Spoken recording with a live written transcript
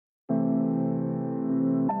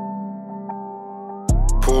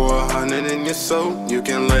100 in your soul, you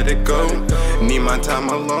can let it go. Need my time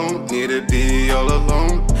alone, need to be all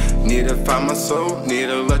alone. Need to find my soul, need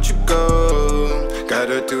to let you go.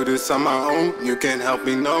 Gotta do this on my own, you can't help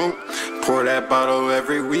me, no. Pour that bottle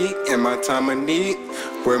every week in my time of need.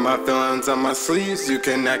 Wear my feelings on my sleeves, you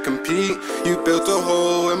cannot compete. You built a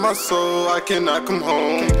hole in my soul, I cannot come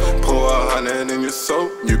home. Pour 100 in your soul,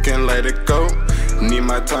 you can let it go. Need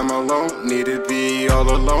my time alone, need to be all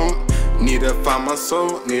alone. Need to find my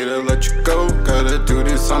soul, need to let you go. Gotta do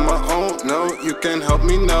this on my own, no, you can't help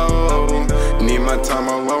me, no. Need my time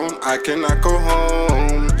alone, I cannot go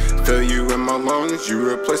home. Feel you in my lungs, you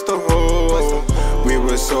replaced the hole. We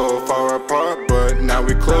were so far apart, but now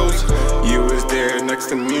we close. You was there next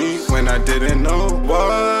to me when I didn't know.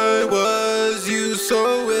 Why was you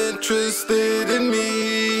so interested in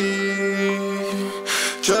me?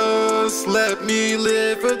 Just let me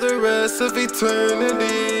live for the rest of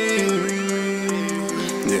eternity.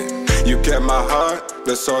 Yeah, you kept my heart,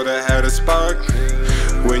 that's all that had a spark.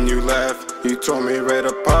 When you left, you tore me right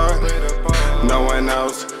apart. No one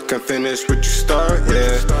else can finish what you start,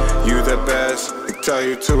 yeah. You the best, they tell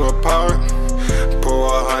you to apart. Pour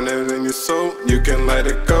 100 in your soul, you can let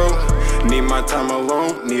it go. Need my time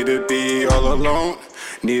alone, need to be all alone.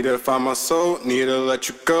 Need to find my soul, need to let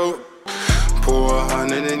you go. Pour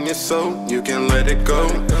 100 in your soul, you can let it go.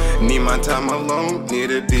 Need my time alone, need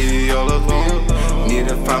to be all alone. Need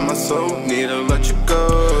to find my soul, need to let you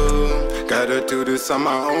go. Gotta do this on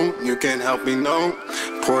my own, you can't help me, no.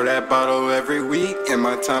 Pour that bottle every week in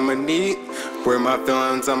my time of need. Wear my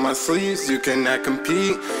feelings on my sleeves, you cannot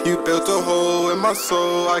compete. You built a hole in my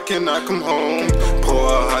soul, I cannot come home. Pour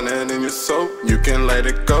 100 in your soul, you can let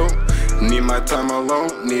it go. Need my time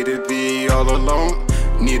alone, need to be all alone.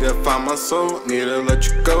 Need to find my soul, need to let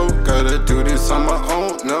you go. Gotta do this on my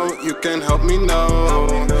own, no, you can't help me, no.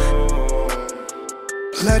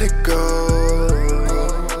 Let it go.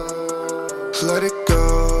 Let it go.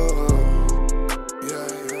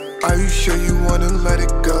 Are you sure you wanna let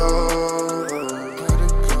it go?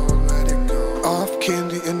 Off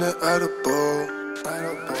candy in the edible.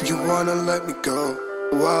 You wanna let me go?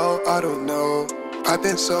 Well, I don't know. I've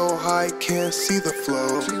been so high, can't see the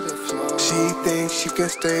flow. She thinks she can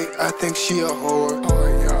stay, I think she a whore.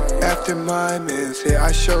 After my mans hit,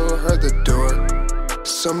 I show her the door.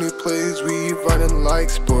 So many plays we running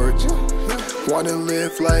like sports. Wanna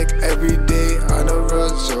live like every day on a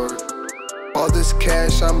resort. All this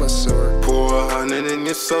cash, I'm a sort. Pour 100 in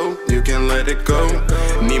your soul, you can let it go.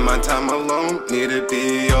 Need my time alone, need to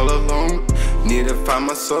be all alone. Need to find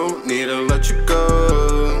my soul, need to let you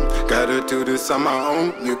go. Gotta do this on my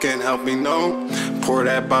own, you can't help me, no. Pour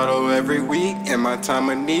that bottle every week in my time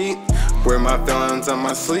of need. Wear my feelings on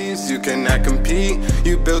my sleeves, you cannot compete.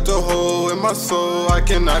 You built a hole in my soul, I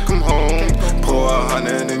cannot come home. Pour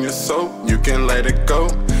 100 in your soul, you can let it go.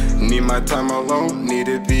 Need my time alone, need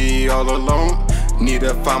to be all alone. Need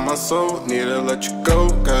to find my soul, need to let you go.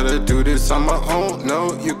 Gotta do this on my own,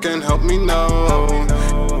 no, you can't help me, no.